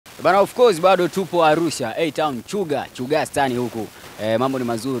Bana, of course bado tupo Arusha, A-Town, Chuga stani huku. Mambo ni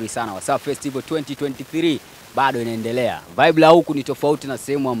mazuri sana. Wasafi Festival 2023 bado inaendelea. Vibe la huku ni tofauti na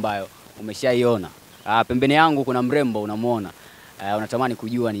sehemu ambayo umeshaiona. Pembeni yangu kuna Mrembo, unamuona. Unatamani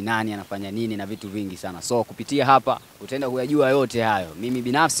kujua ni nani anafanya nini na vitu vingi sana. So kupitia hapa utaenda kuyajua yote hayo. Mimi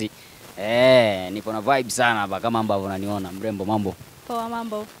binafsi nipo na vibe sana hapa kama ambavyo unaniona. Mrembo, mambo? Poa,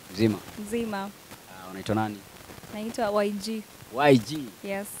 mambo. Mzima? Mzima. Unaitwa nani? Naitwa YG. YG?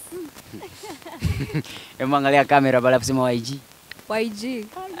 Yes. Hebu angalia kamera bala kusema YG. YG.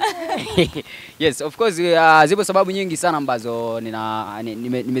 Yes, of course zipo sababu nyingi sana ambazo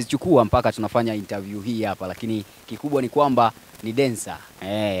nimezichukua mpaka tunafanya interview hii hapa, lakini kikubwa ni kwamba ni dancer.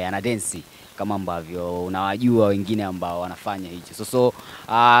 Ana dance kama ambavyo unawajua wengine ambao wanafanya hicho. So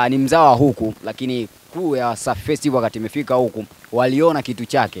ni mzawa huku, lakini crew ya Wasafi Festival wakati imefika huku waliona kitu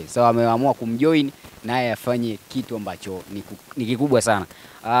chake. So wameamua kumjoin naye afanye kitu ambacho ni kikubwa sana.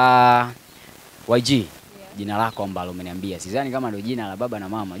 YG, jina lako ambalo umeniambia sidhani kama ndio jina la baba na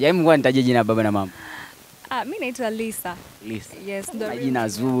mama. Jaribu ngoja nitaje jina la baba na mama. Mimi naitwa Lisa. Lisa. Yes, ndio. Jina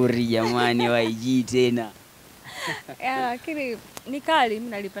zuri jamani. YG tena. Lakini ni kali,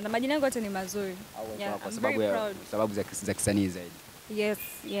 mimi nalipenda. Majina yangu yote ni mazuri. Kwa sababu za kisanii zaidi. Yes,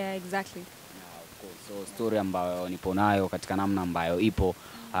 yeah, exactly. Of course. So story ambayo nipo nayo katika namna ambayo ipo,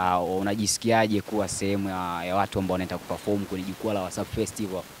 unajisikiaje kuwa sehemu ya watu ambao wanaenda kuperform kwenye jukwaa la Wasafi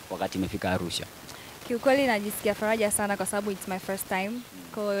Festival wakati imefika Arusha? Kiukweli najisikia faraja sana kwa sababu it's my first time.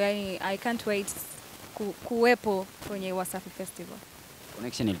 Kwa yani I can't wait kuwepo kwenye Wasafi Festival.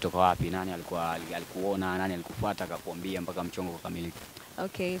 Connection ilitoka wapi? Nani alikuona, nani alikufuata akakwambia mpaka mchongo ukamilika?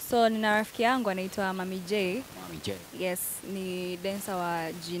 Okay, so nina rafiki yangu anaitwa Mami J. Mami J. Yes, ni dancer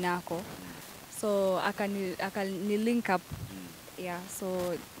wa Jinako. So akani link up. Yeah,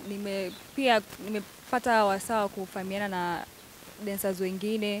 so nimepata wasaa kufahamiana na dancers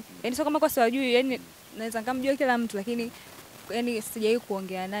wengine. Yaani sio kama kwa siwajui, yani naweza nikamjua kila mtu lakini yani sijawahi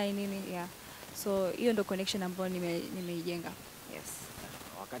kuongea naye nini. Yeah. So hiyo ndo connection ambayo nimeijenga. Yes.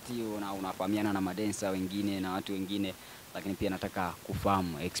 Wakati unafahamiana na madancer wengine na watu wengine, lakini pia nataka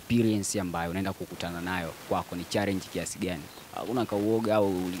kufahamu experience ambayo unaenda kukutana nayo kwako ni challenge kiasi gani? Hakuna kauoga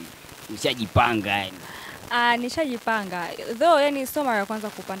au ulishajipanga yani? Nishajipanga. Though yani sio mara ya kwanza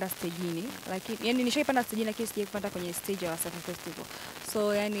kupanda stage-ni, lakini yani nishaipanda stage lakini sijawahi kupanda kwenye stage ya Wasafi Festival.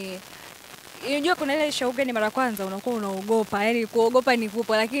 So yani unajua kuna ile shauku ni mara ya kwanza unakuwa unaogopa, yani kuogopa ni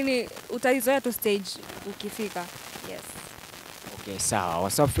kupo, lakini utaizoea tu stage ukifika. Yes. Okay, sawa.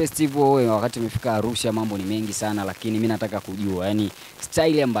 Wasafi Festival wakati umefika Arusha mambo ni mengi sana, lakini mimi nataka kujua yani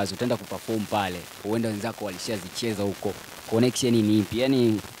style ambazo utaenda kuperform pale, huenda wenzako walishazicheza huko. Connection ni ipi?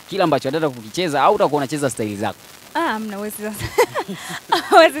 Yani kila ambacho unataka kukicheza au utakuwa unacheza style zako? Mnaweza sasa.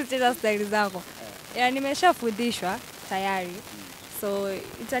 Hawezi kucheza style zako. Yani nimeshafundishwa tayari. So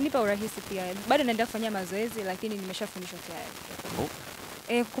itanipa urahisi pia. Bado naendelea kufanya mazoezi lakini nimeshafundishwa tayari.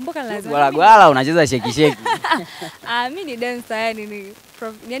 Kumbuka lazima. Gwala unacheza sheki. Mimi ni dancer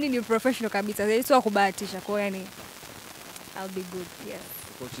yani ni professional kabisa. Sio kubahatisha. Kwa yani I'll be good. Yes.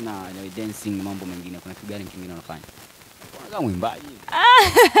 Coach na dancing mambo mengine kuna kitu gani kingine unafanya? Kama mwimbaji.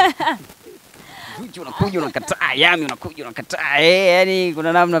 Unakuja unakataa, yami unakuja unakataa. Yani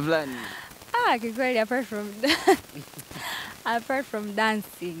kuna namna fulani. Kikweli apart from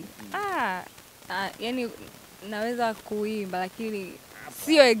dancing. Yani naweza kuimba lakini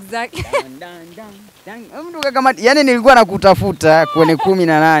sio exactly. Mtu kama yani nilikuwa nakutafuta kwenye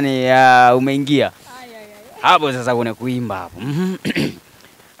 18 umeingia. Hapo sasa kuna kuimba hapo.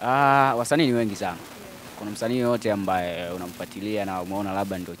 Wasanii ni wengi sana. Kuna msanii yote ambaye unamfuatilia na umeona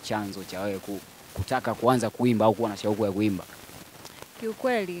labda ndio chanzo cha wewe kutaka kuanza kuimba au kuwa na shauku ya kuimba?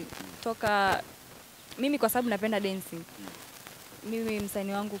 Kiukweli toka mimi kwa sababu napenda dancing. Mimi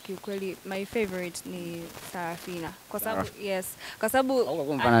msanii wangu kiukweli my favorite ni Sarafina. Kwa sababu yes, kwa sababu au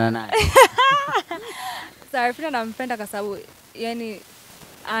kumpana naye. Sarafina nampenda kwa sababu yani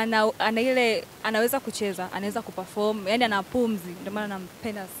ana ile anaweza kucheza, anaweza kuperform, yani ana pumzi, ndio maana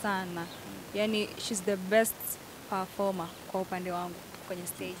nampenda sana. Yani she's the best performer kwa upande wangu kwenye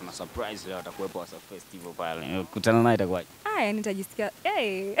stage. Tuna surprise leo atakuwepo Wasafi Festival pale. Kukutana naye itakuwaje? Yani nitajisikia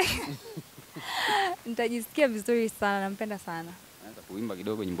nitajisikia vizuri sana, nampenda sana. Anza kuimba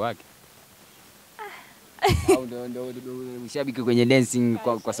kidogo nyimbo yake. Au ndio ushabiki kwenye dancing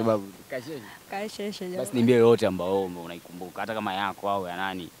kwa sababu kasheshe. Basi niambie yote ambao unaikumbuka hata kama yako au ya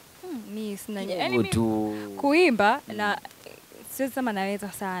nani. Mimi sina yani kuimba na siwezi sema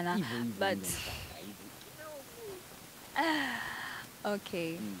naweza sana but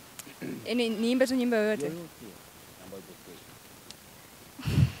okay. Yani niimbe tu nyimbo yoyote.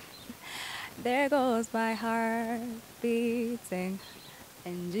 There goes my heart beating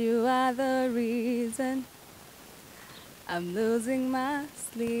and you are the reason I'm losing my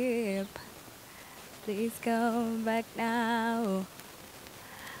sleep. Please come back now.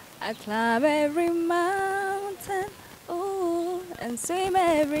 I climb every mountain, ooh, and swim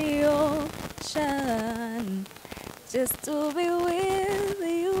every ocean just to be with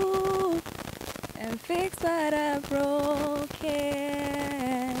you and fix what I've broken.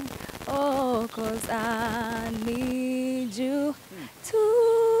 Oh, 'cause I need you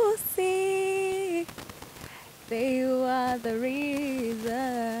to see that you are the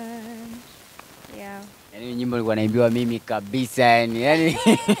reason. Yeah. Yaani nyimbo nilikuwa naimbiwa mimi kabisa yani.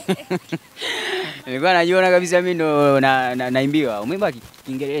 Nilikuwa najiona kabisa mimi ndo naimbiwa. Umeimba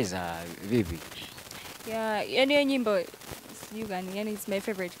Kiingereza vipi? Yeah, yani hiyo nyimbo sijui gani, yani it's my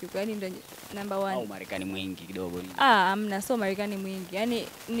favorite kitu. Yani ndo number 1. Au Marekani mwingi kidogo. Amna, so Marekani mwingi. Yani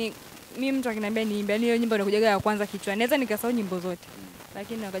ni mimi mtu akiniambia niimbe, yani hiyo nyimbo inakujaga ya kwanza kichwani. Naweza nikasahau nyimbo zote,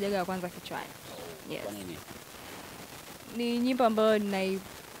 lakini inakujaga ya kwanza kichwani. Yes. Kwa nini? Ni nyimbo ambayo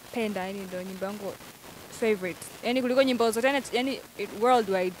ninaipenda, yani ndo nyimbo yangu favorite. Yani kuliko nyimbo zote, yani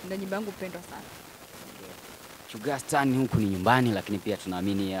worldwide ndo nyimbo yangu pendwa sana. Chuga huku ni nyumbani, lakini pia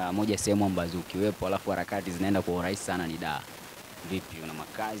tunaamini moja sehemu ambazo ukiwepo alafu harakati zinaenda kwa urahisi sana ni Dar. Vipi, una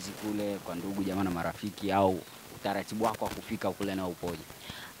makazi kule kwa ndugu jamaa na marafiki, au utaratibu wako wa kufika kule na upoje?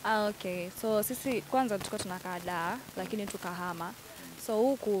 Okay, so sisi kwanza tulikuwa tunakaa Dar, lakini tukahama. So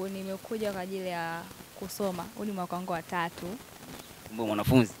huku nimekuja kwa ajili ya kusoma. Huu ni mwaka wangu wa 3. Kumbe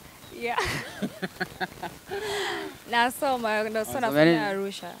mwanafunzi? Yeah. Nasoma nasomea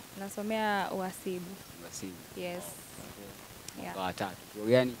Arusha. Nasomea uhasibu. Uhasibu. Yes. Yeah. Kwa 3. Chuo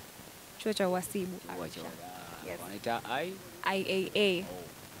gani? Chuo cha uhasibu. Yes. Wanaita IAA.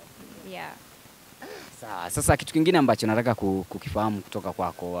 Yeah. Sawa, sasa kitu kingine ambacho nataka kukifahamu kutoka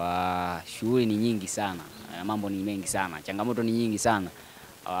kwako, shughuli ni nyingi sana, mambo ni mengi sana, changamoto ni nyingi sana.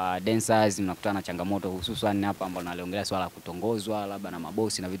 Dancers mnakutana na changamoto, hususan hapa ambapo naliongelea swala kutongozwa labda na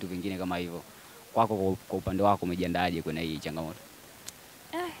mabosi na vitu vingine kama hivyo. Kwako kwa upande wako umejiandaaje kwenye hii changamoto?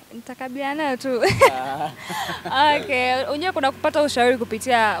 Nitakabiliana nayo tu. Okay, unajua kuna kupata ushauri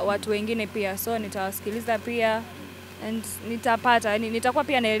kupitia watu wengine pia, so nitawasikiliza pia and nitapata, nitakuwa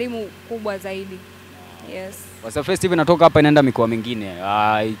pia na elimu kubwa zaidi. Yes. Wasafi Festival inatoka hapa inaenda mikoa mingine.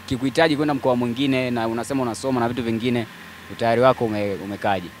 Ikikuhitaji kwenda mkoa mwingine na unasema unasoma na vitu vingine, utayari wako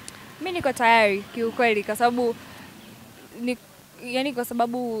umekaje? Mimi niko tayari kiukweli kwa sababu kwa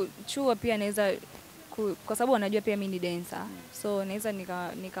sababu chuo pia naweza kwa sababu wanajua pia mimi ni dancer. So naweza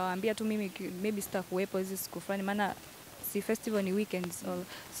nikawaambia tu mimi maybe sitakuwepo hizi siku fulani, maana si festival ni weekends.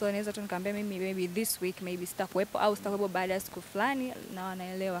 So naweza tu nikamwambia mimi maybe this week maybe sitakuwepo au sitakuwepo baada ya siku fulani, na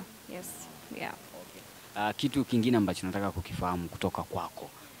wanaelewa. Yes. Yeah. Kitu kingine ambacho nataka kukifahamu kutoka kwako,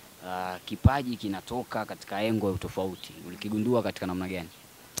 kipaji kinatoka katika engo tofauti. Ulikigundua katika namna gani?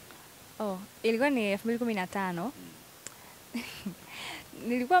 Ilikuwa ni 2015.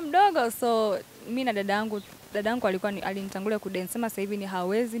 Nilikuwa mdogo, so mimi na dadangu alinitangulia kudance, sema sasa hivi ni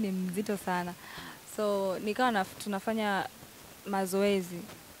hawezi, ni mzito sana. So nikawa tunafanya mazoezi.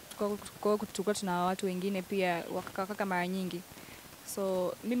 Tulikuwa tuna watu wengine pia wakaka mara nyingi.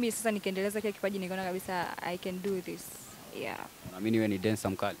 So mimi sasa nikiendeleza kile kipaji nikaona kabisa I can do this. Yeah. Unaamini wewe ni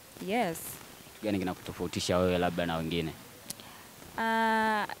dancer mkali? Yes. Kitu gani kinakutofautisha wewe labda na wengine?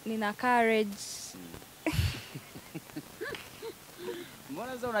 Nina courage.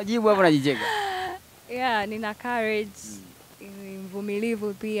 Mbona sasa unajibu hapo unajicheka? Yeah, nina courage.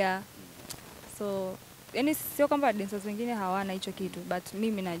 Mvumilivu pia. So yani sio kwamba dancers wengine hawana hicho kitu, but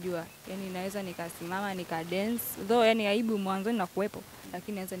mimi najua. Yani naweza nikasimama nika dance. Though yani aibu mwanzo na kuwepo,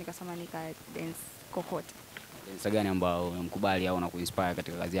 lakini naweza nikasema nika dance kokote. Dancer gani ambao unamkubali au unakuinspire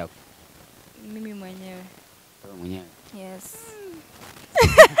katika kazi yako? Mimi mwenyewe. Wewe mwenyewe? Yes.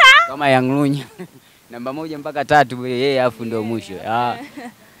 Kama Young Lunya. Namba 1 mpaka 3 yeye afu ndio mwisho.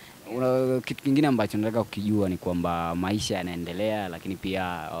 Kitu kingine ambacho nataka kukijua ni kwamba maisha yanaendelea, lakini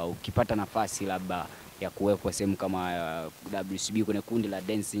pia ukipata nafasi labda ya kuwekwa sehemu kama WCB kwenye kundi la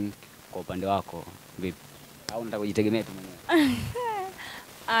dancing, kwa upande wako vipi? Au unataka kujitegemea tu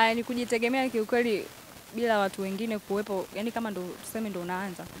mwenyewe? Ni kujitegemea kiukweli bila watu wengine kuwepo, yani kama ndo tuseme ndo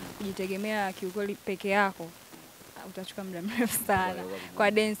unaanza kujitegemea kiukweli peke yako, utachukua muda mrefu sana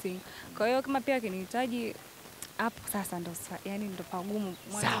kwa dancing. Kwa hiyo kama pia kinihitaji hapo sasa ndo yani ndo pagumu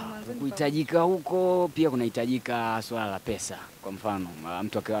mwanzo kuhitajika huko, pia kunahitajika swala la pesa. Kwa mfano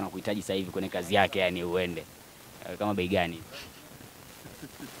mtu akiwa anakuhitaji sasa hivi kwenye kazi yake, yani uende kama bei gani?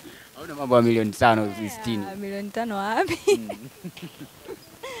 Au na mambo ya milioni 5 60? Milioni 5 wapi?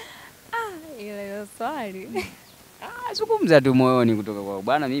 Ile swali. Zungumza tu moyoni kutoka kwa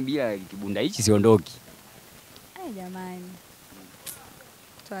bwana, mimi bila kibunda hichi siondoki. Jamani.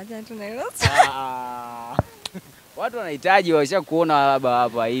 tuachane tu na hilo. Watu wanahitaji washa kuona labda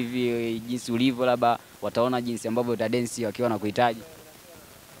hapa hivi jinsi ulivyo, labda wataona jinsi ambavyo utadensi wakiwa na kuhitaji.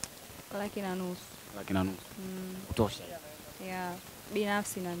 1,500,000. 1,500,000. Kutosha. Yeah,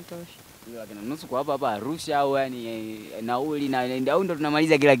 binafsi inanitosha. 1,500,000 kwa hapa Arusha au yani nauli na NDIO ndo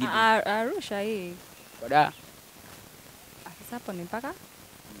tunamaliza kila kitu. Arusha hii. Kwa da. Sasa hapo ni mpaka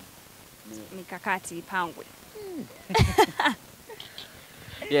mikakati ipangwe.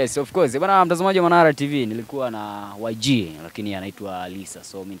 Yes, of course. Bwana mtazamaji wa Manara TV, nilikuwa na YG lakini anaitwa Lisa.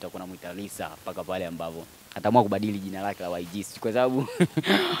 So mimi nitakuwa namuita Lisa mpaka pale ambapo ataamua kubadili jina lake la YG kwa sababu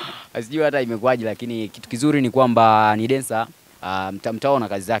asijui hata imekwaje, lakini kitu kizuri ni kwamba ni dancer. Mtaona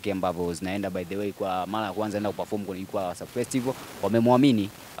kazi zake ambapo zinaenda, by the way, kwa mara ya kwanza anaenda kuperform kwenye jukwaa la Wasafi Festival. Wamemwamini.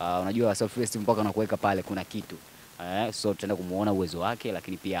 Unajua Wasafi Festival mpaka nakuweka pale kuna kitu. So tutaenda kumuona uwezo wake,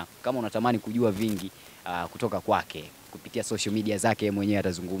 lakini pia kama unatamani kujua vingi kutoka kwake kupitia social media zake mwenyewe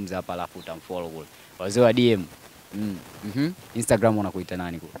atazungumza hapa, alafu utamfollow. Wazee wa DM. Instagram unakuita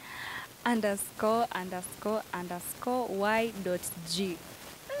nani kwa? ____y.g.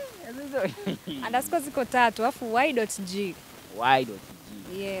 Underscore ziko 3 alafu y.g. Y.g.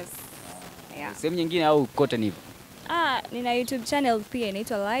 Yes. Yeah. Sehemu nyingine au kote ni hivyo? Nina YouTube channel pia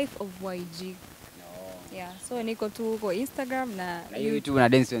inaitwa Life of YG. Yeah, so niko tu huko Instagram na YouTube na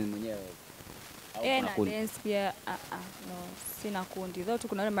dance mwenyewe. Na dance pia no, sina kundi. Though tu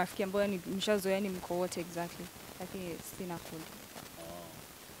kuna wale marafiki ambao ni mshazoea ni mko wote exactly. Lakini sina kundi.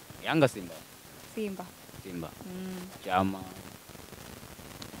 Yanga Simba. Simba. Chama.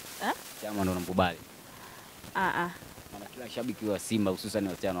 Chama ndo unamkubali? Maana kila shabiki wa Simba hususan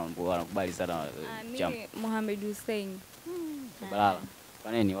wasichana wanakubali sana Chama. Mimi Mohamed Hussein. Balala.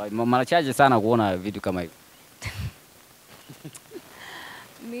 Kwa nini? Mara chache sana kuona vitu kama hivi.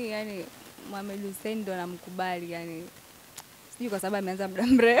 Mimi yani Mohamed Hussein ndo namkubali yani. Sijui kwa sababu ameanza muda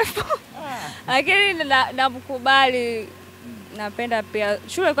mrefu. Lakini namkubali. Napenda pia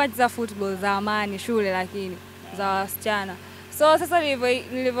shule kwa za football zamani shule, lakini za wasichana. So sasa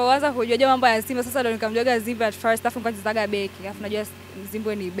nilivyoanza kujua mambo ya Simba, sasa ndo nikamjua Zimbo at first, afu nikachezaga beki, afu najua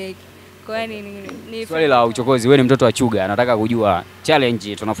Zimbo ni beki. Kwa hiyo ni swali la uchokozi. Wewe ni mtoto wa Chuga, nataka kujua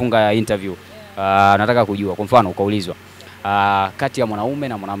challenge, tunafunga interview. Nataka kujua kwa mfano ukaulizwa kati ya mwanaume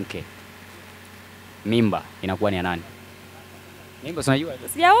na mwanamke mimba inakuwa ni ya nani? Mimba unajua?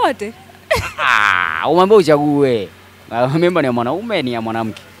 Sija wote. Umwambie uchague. Mimba ni ya mwanaume ni ya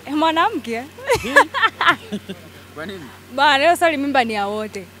mwanamke? Mwanamke. Kwa nini? Bana, leo swali mimba ni ya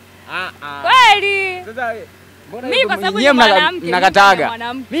wote. Kweli. Sasa mimi kwa sababu ni mwanamke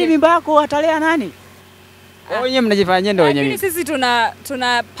mnakataga. Mimi mimba yako atalea nani? Wenyewe mnajifanya ndio wenyewe. Lakini sisi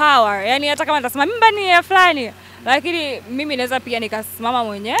tuna power. Yaani hata kama nitasema mimba ni ya fulani, lakini mimi naweza pia nikasimama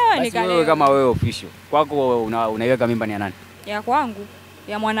mwenyewe nikalea. Wewe kama wewe official, kwako unaiweka mimba ni ya nani? Ya kwangu,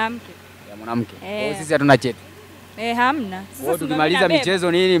 ya mwanamke. Ya mwanamke. Sisi hatuna cheti. Hamna. Sasa tukimaliza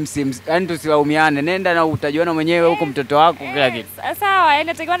michezo nini yani tusilaumiane. Nenda na utajiona mwenyewe huko mtoto wako kila kitu. Sawa, yani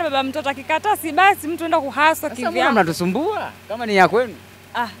atakiwa na baba mtoto akikataa si basi mtu enda kuhaswa kivyake. Sasa mnatusumbua kama ni ya kwenu.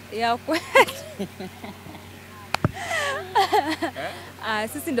 Ya kwenu.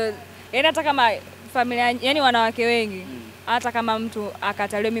 Sisi ndo yani hata kama familia yani wanawake wengi hata kama mtu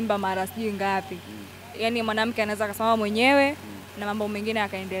akataliwa mimba mara sijui ngapi. Yani mwanamke anaweza kusimama mwenyewe na mambo mengine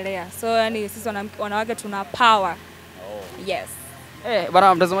akaendelea. So yani sisi wanawake tuna power. Yes.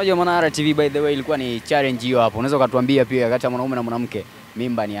 Bwana mtazamaji wa Manara TV, by the way, ilikuwa ni challenge hiyo hapo. Unaweza kutuambia pia kati ya mwanaume na mwanamke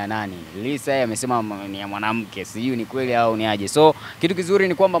mimba ni ya nani? Lisa amesema ni ya mwanamke. Sijui ni kweli au ni aje. So kitu kizuri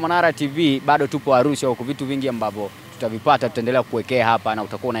ni kwamba Manara TV bado tupo Arusha, huko vitu vingi ambavyo tutavipata tutaendelea kuwekea hapa na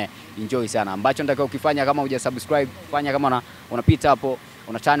utakuwa na enjoy sana. Ambacho nataka ukifanya kama hujasubscribe, fanya kama unapita hapo,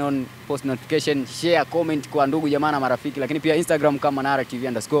 una turn on post notification, share, comment kwa ndugu jamaa na marafiki, lakini pia Instagram kama Manara TV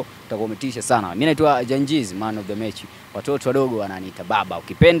 _ utakuwa umetisha sana. Mimi naitwa Janjiz, man of the match. Watoto wadogo wananiita baba,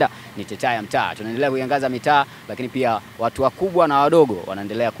 ukipenda ni tetaya mtaa. Tunaendelea kuiangaza mitaa, lakini pia watu wakubwa na wadogo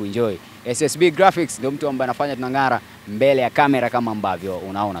wanaendelea kuenjoy. SSB Graphics ndio mtu ambaye anafanya tunang'ara mbele ya kamera kama ambavyo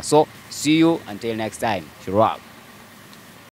unaona. So see you until next time. Shurab.